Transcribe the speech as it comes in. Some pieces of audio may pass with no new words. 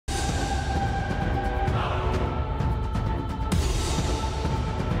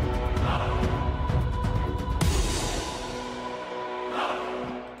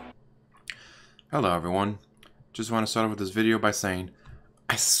Hello everyone. Just want to start off with this video by saying,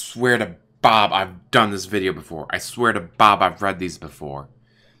 I swear to Bob I've done this video before. I swear to Bob I've read these before.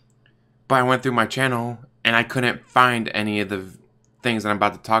 But I went through my channel and I couldn't find any of the things that I'm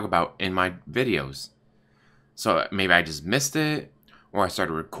about to talk about in my videos. So maybe I just missed it, or I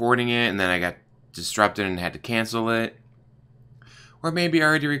started recording it and then I got disrupted and had to cancel it. Or maybe I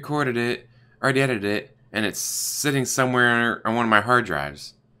already recorded it, already edited it, and it's sitting somewhere on one of my hard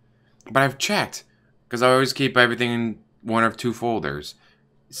drives. But I've checked, because I always keep everything in one of two folders.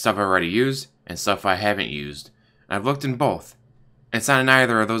 Stuff I've already used, and stuff I haven't used. And I've looked in both. And it's not in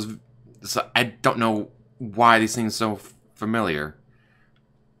either of those. So I don't know why these things are so familiar.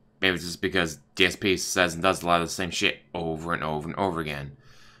 Maybe it's just because DSP says and does a lot of the same shit over and over and over again.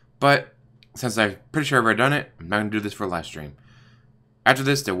 But, since I'm pretty sure I've already done it, I'm not going to do this for a live stream. After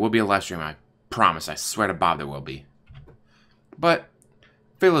this, there will be a live stream, I promise. I swear to Bob there will be. But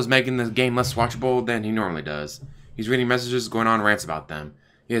Phil is making this game less watchable than he normally does. He's reading messages, going on rants about them.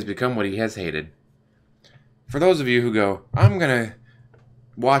 He has become what he has hated. For those of you who go, I'm gonna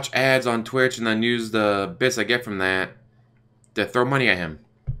watch ads on Twitch and then use the bits I get from that to throw money at him,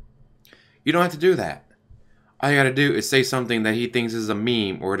 you don't have to do that. All you gotta do is say something that he thinks is a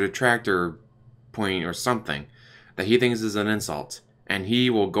meme or a detractor point or something that he thinks is an insult, and he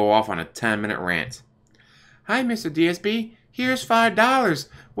will go off on a 10-minute rant. Hi, Mr. DSP. Here's $5.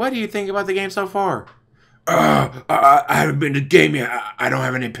 What do you think about the game so far? I haven't been to the game yet. I don't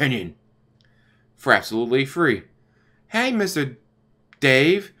have an opinion. For absolutely free. Hey, Mr.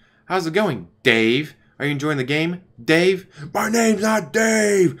 Dave. How's it going, Dave? Are you enjoying the game, Dave? My name's not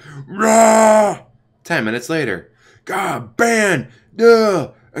Dave. Rah! 10 minutes later. God, ban.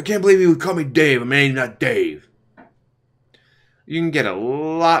 Duh. I can't believe you would call me Dave. My name's not Dave. You can get a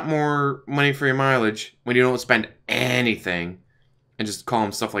lot more money for your mileage when you don't spend anything and just call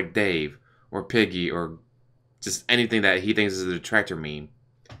him stuff like Dave or Piggy or just anything that he thinks is a detractor meme.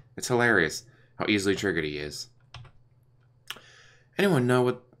 It's hilarious how easily triggered he is. Anyone know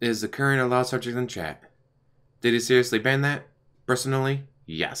what is the current allowed subject in chat? Did he seriously ban that? Personally,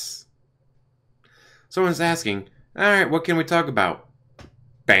 yes. Someone's asking, alright, what can we talk about?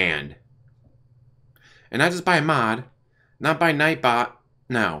 Banned. And not just by a mod. Not by Nightbot,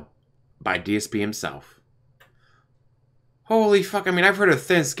 no. By DSP himself. Holy fuck, I mean, I've heard of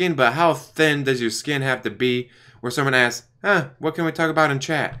thin skin, but how thin does your skin have to be where someone asks, what can we talk about in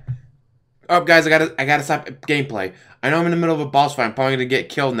chat? Oh, guys, I gotta stop gameplay. I know I'm in the middle of a boss fight. I'm probably gonna get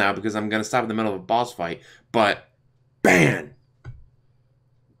killed now because I'm gonna stop in the middle of a boss fight, but ban!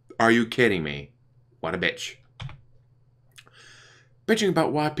 Are you kidding me? What a bitch. Bitching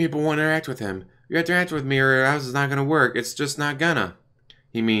about why people won't interact with him. You have to interact with me or else it's not going to work. It's just not gonna.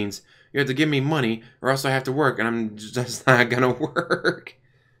 He means, you have to give me money or else I have to work and I'm just not going to work.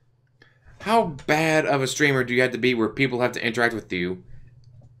 How bad of a streamer do you have to be where people have to interact with you?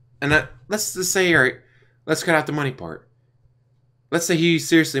 And let's just say, alright, let's cut out the money part. Let's say he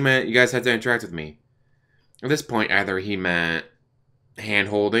seriously meant you guys had to interact with me. At this point, either he meant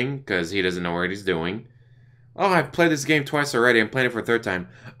hand-holding because he doesn't know what he's doing. Oh, I've played this game twice already. I'm playing it for a third time.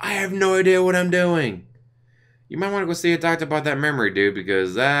 I have no idea what I'm doing. You might want to go see a doctor about that memory, dude,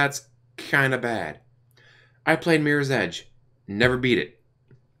 because that's kind of bad. I played Mirror's Edge. Never beat it.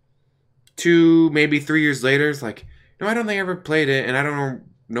 2, maybe 3 years later, it's like, no, I don't think I ever played it, and I don't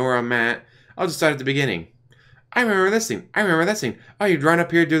know where I'm at. I'll just start at the beginning. I remember this scene. I remember that scene. Oh, you'd run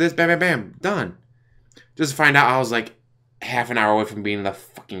up here, do this, bam, bam, bam. Done. Just to find out I was like half an hour away from beating the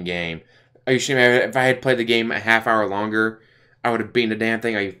fucking game. Are you sure if I had played the game a half hour longer, I would have beaten the damn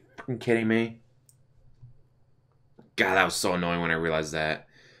thing? Are you fucking kidding me? God, that was so annoying when I realized that.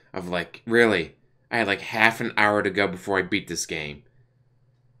 Of like, really? I had like half an hour to go before I beat this game.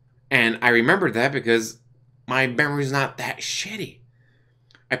 And I remembered that because my memory's not that shitty.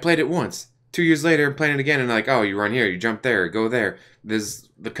 I played it once. 2 years later, I'm playing it again, and like, oh, you run here, you jump there, go there. There's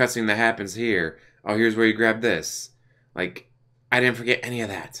the cutscene that happens here. Oh, here's where you grab this. Like, I didn't forget any of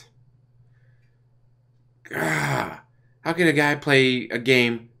that. How can a guy play a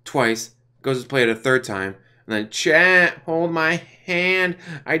game twice, goes to play it a third time, and then, chat, hold my hand,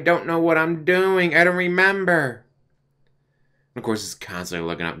 I don't know what I'm doing, I don't remember. And of course, he's constantly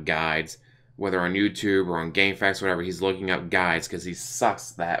looking up guides, whether on YouTube or on GameFAQs, whatever, he's looking up guides because he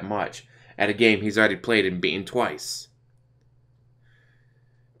sucks that much at a game he's already played and beaten twice.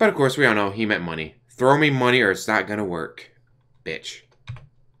 But of course, we all know he meant money. Throw me money or it's not gonna work. Bitch.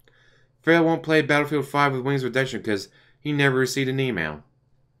 Phil won't play Battlefield 5 with Wings Redemption because he never received an email.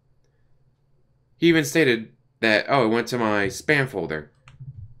 He even stated that, oh, it went to my spam folder.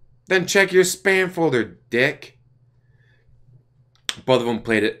 Then check your spam folder, dick. Both of them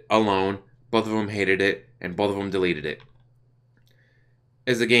played it alone. Both of them hated it, and both of them deleted it.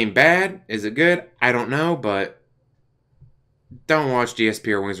 Is the game bad? Is it good? I don't know, but don't watch DSP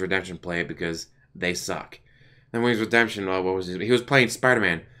or Wings Redemption play it because they suck. And Wings Redemption, what was he? He was playing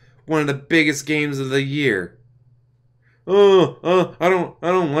Spiderman, one of the biggest games of the year. I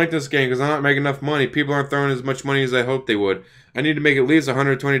don't like this game because I'm not making enough money. People aren't throwing as much money as I hoped they would. I need to make at least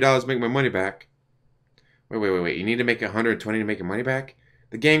 $120 to make my money back. Wait. You need to make $120 to make your money back?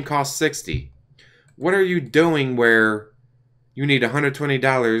 The game costs $60. What are you doing where you need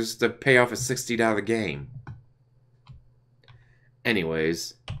 $120 to pay off a $60 game?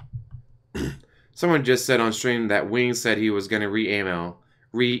 Anyways, someone just said on stream that Wings said he was going to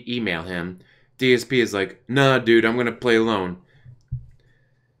re-email him. DSP is like, nah, dude, I'm going to play alone.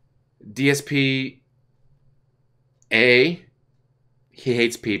 DSP, A, he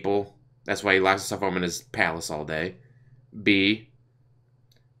hates people. That's why he locks himself up in his palace all day. B,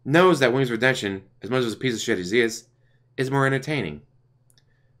 knows that Wings Redemption, as much as a piece of shit as he is more entertaining.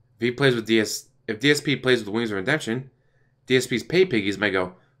 If DSP plays with Wings Redemption, DSP's pay piggies may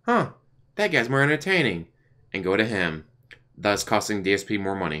go, huh, that guy's more entertaining, and go to him, thus costing DSP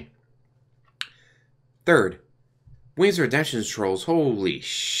more money. Third, Wings Redemption's trolls, holy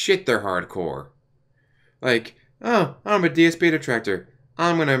shit, they're hardcore. Like, oh, I'm a DSP detractor.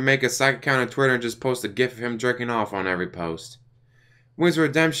 I'm gonna make a psych account on Twitter and just post a gif of him jerking off on every post. Wings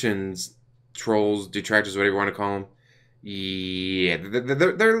Redemption's trolls, detractors, whatever you want to call them, yeah,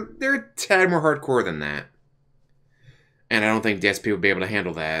 they're a tad more hardcore than that. And I don't think DSP would be able to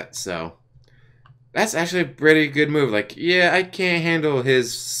handle that, so that's actually a pretty good move. Like, yeah, I can't handle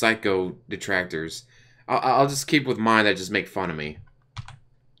his psycho detractors. I'll just keep with mine that just make fun of me.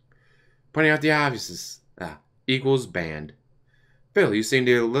 Pointing out the obvious. Equals banned. Phil, you seem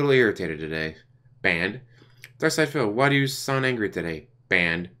to be a little irritated today. Banned. Darkside Phil, why do you sound angry today?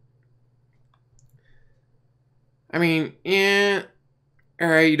 Banned. I mean, yeah,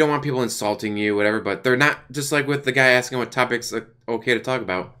 alright, you don't want people insulting you, whatever, but they're not, just like with the guy asking what topics are okay to talk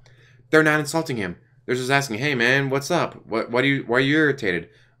about, they're not insulting him. They're just asking, hey man, what's up? Why are you irritated?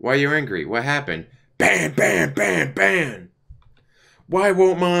 Why are you angry? What happened? Ban, ban, ban, ban! Why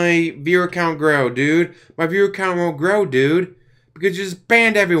won't my viewer count grow, dude? My viewer count won't grow, dude, because you just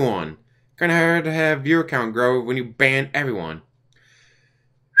banned everyone. Kinda hard to have viewer count grow when you ban everyone.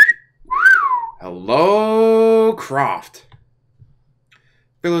 Hello, Croft.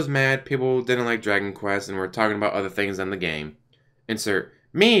 Phil is mad people didn't like Dragon Quest and we're talking about other things in the game. Insert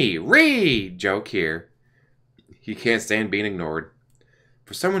me, joke here. He can't stand being ignored.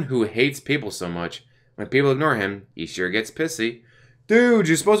 For someone who hates people so much, when people ignore him, he sure gets pissy. Dude,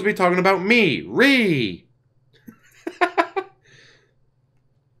 you're supposed to be talking about me,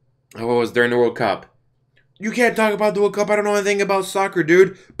 Oh, it was during the World Cup. You can't talk about the World Cup. I don't know anything about soccer,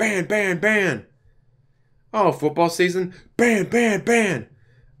 dude. Ban, ban, ban. Oh, football season? Ban, ban, ban.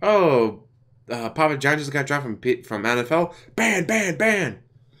 Oh, Papa John just got dropped from NFL? Ban, ban, ban.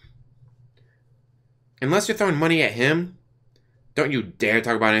 Unless you're throwing money at him, don't you dare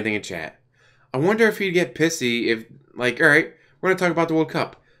talk about anything in chat. I wonder if he'd get pissy if, like, alright, we're going to talk about the World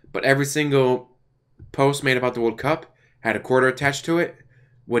Cup, but every single post made about the World Cup had a quarter attached to it.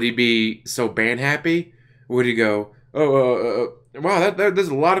 Would he be so ban happy? Would he go, wow, there's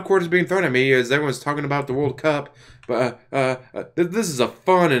a lot of quarters being thrown at me as everyone's talking about the World Cup, but this is a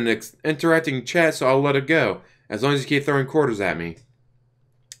fun and interacting chat, so I'll let it go, as long as you keep throwing quarters at me.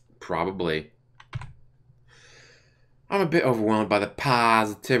 Probably. I'm a bit overwhelmed by the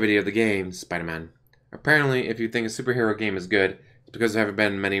positivity of the game, Spiderman. Apparently, if you think a superhero game is good, it's because there haven't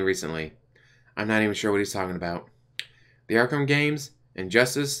been many recently. I'm not even sure what he's talking about. The Arkham games,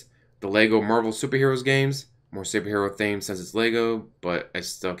 Injustice, the Lego Marvel Superheroes games, more superhero themed since it's Lego, but I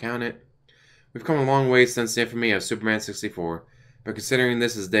still count it. We've come a long way since the infamy of Superman 64, but considering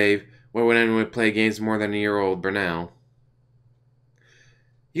this is Dave, why would anyone play games more than a year old, Bernal?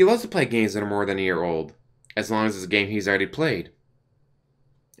 He loves to play games that are more than a year old, as long as it's a game he's already played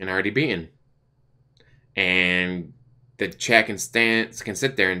and already beaten. And the chat can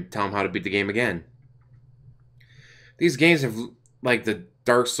sit there and tell him how to beat the game again. These games have, like the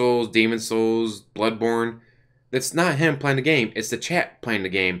Dark Souls, Demon Souls, Bloodborne. It's not him playing the game. It's the chat playing the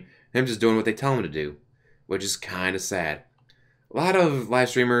game. Him just doing what they tell him to do. Which is kind of sad. A lot of live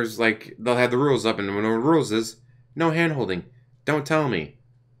streamers, like, they'll have the rules up, and one of the rules is, no hand-holding. Don't tell me.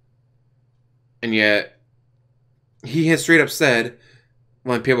 And yet, he has straight up said,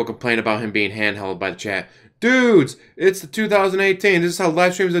 when people complain about him being handheld by the chat, dudes, it's the 2018. This is how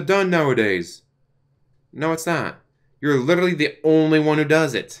live streams are done nowadays. No, it's not. You're literally the only one who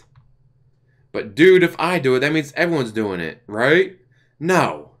does it. But dude, if I do it, that means everyone's doing it, right?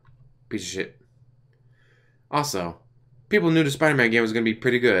 No. Piece of shit. Also, people knew the Spider-Man game was going to be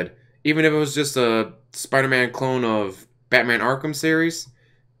pretty good. Even if it was just a Spider-Man clone of Batman Arkham series.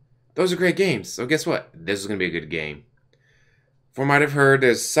 Those are great games. So guess what? This is going to be a good game. From what I've heard,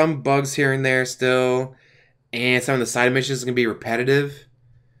 there's some bugs here and there still. And some of the side missions are going to be repetitive.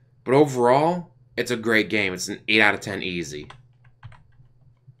 But overall, it's a great game. It's an 8 out of 10 easy.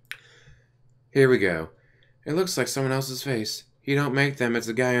 Here we go. It looks like someone else's face. He don't make them. It's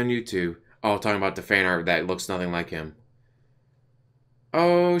a guy on YouTube. Oh, talking about the fan art that looks nothing like him.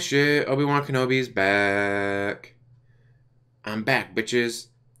 Oh shit, Obi-Wan Kenobi's back. I'm back, bitches.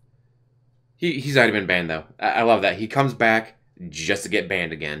 He's already been banned, though. I love that. He comes back just to get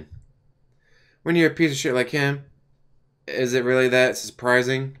banned again. When you're a piece of shit like him, is it really that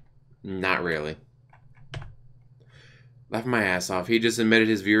surprising? Not really. Laughing my ass off. He just admitted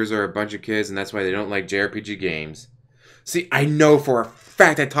his viewers are a bunch of kids and that's why they don't like JRPG games. See, I know for a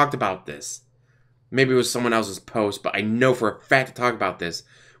fact I talked about this. Maybe it was someone else's post, but I know for a fact I talked about this.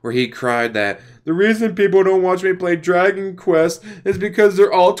 Where he cried that the reason people don't watch me play Dragon Quest is because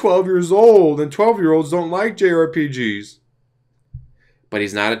they're all 12 years old and 12-year-olds don't like JRPGs. But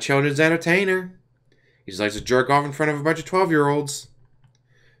he's not a children's entertainer. He just likes to jerk off in front of a bunch of 12-year-olds.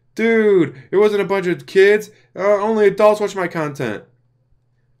 Dude, it wasn't a bunch of kids. Only adults watch my content.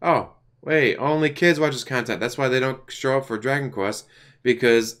 Oh, wait, only kids watch this content. That's why they don't show up for Dragon Quest.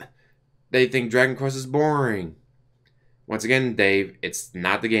 Because they think Dragon Quest is boring. Once again, Dave, it's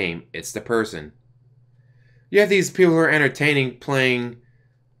not the game. It's the person. You have these people who are entertaining playing...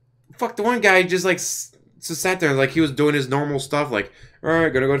 Fuck, the one guy just like sat there like he was doing his normal stuff. Like,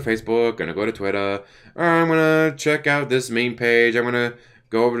 alright, gonna go to Facebook, gonna go to Twitter. Alright, I'm gonna check out this meme page. I'm gonna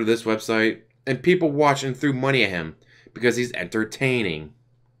go over to this website. And people watch and threw money at him. Because he's entertaining.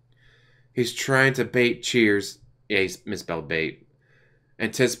 He's trying to bait cheers. Yeah, he's misspelled bait.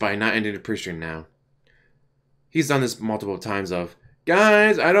 And tits by not ending the pre-stream now. He's done this multiple times of,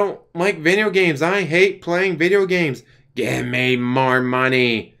 guys, I don't like video games. I hate playing video games. Give me more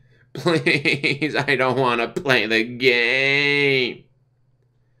money. Please, I don't want to play the game.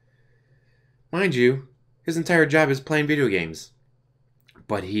 Mind you, his entire job is playing video games.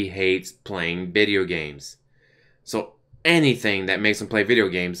 But he hates playing video games. So anything that makes him play video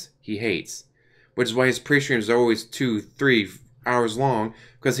games, he hates. Which is why his pre-streams are always 2-3 hours long.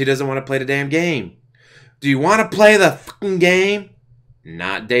 Because he doesn't want to play the damn game. Do you want to play the fucking game?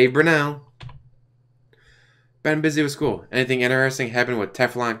 Not Dave Brunel. Been busy with school. Anything interesting happened with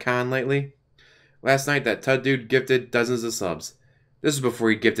Teflon Khan lately? Last night, that Tud dude gifted dozens of subs. This was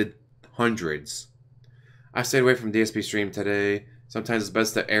before he gifted hundreds. I stayed away from DSP stream today. Sometimes it's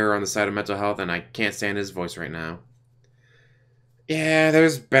best to err on the side of mental health, and I can't stand his voice right now. Yeah,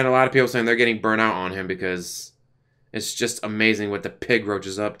 there's been a lot of people saying they're getting burnt out on him because it's just amazing what the pig roach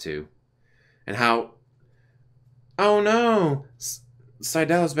is up to. And how... Oh no!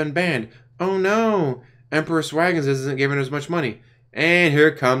 Seidel's been banned. Oh no! Emperor Swaggins isn't giving us much money. And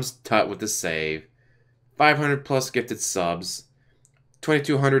here comes Tut with the save. 500 plus gifted subs.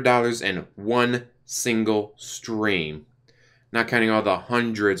 $2,200 in one single stream. Not counting all the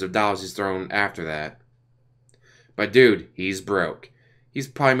hundreds of dollars he's thrown after that. But dude, he's broke. He's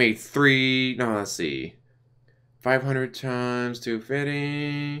probably made 500 times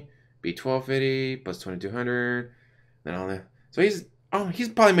 250 be 1250 plus 2,200. Then all that. So he's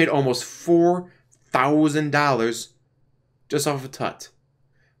probably made almost $4,000 just off of Tut.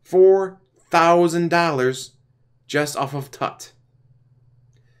 $4,000 just off of Tut.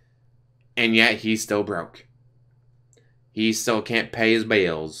 And yet he's still broke. He still can't pay his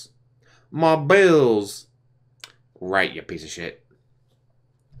bills. My bills. Right, you piece of shit.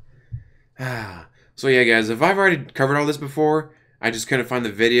 So yeah, guys, if I've already covered all this before, I just couldn't find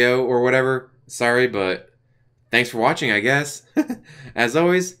the video or whatever. Sorry, but thanks for watching, I guess. As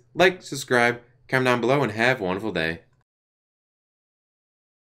always, like, subscribe, comment down below, and have a wonderful day.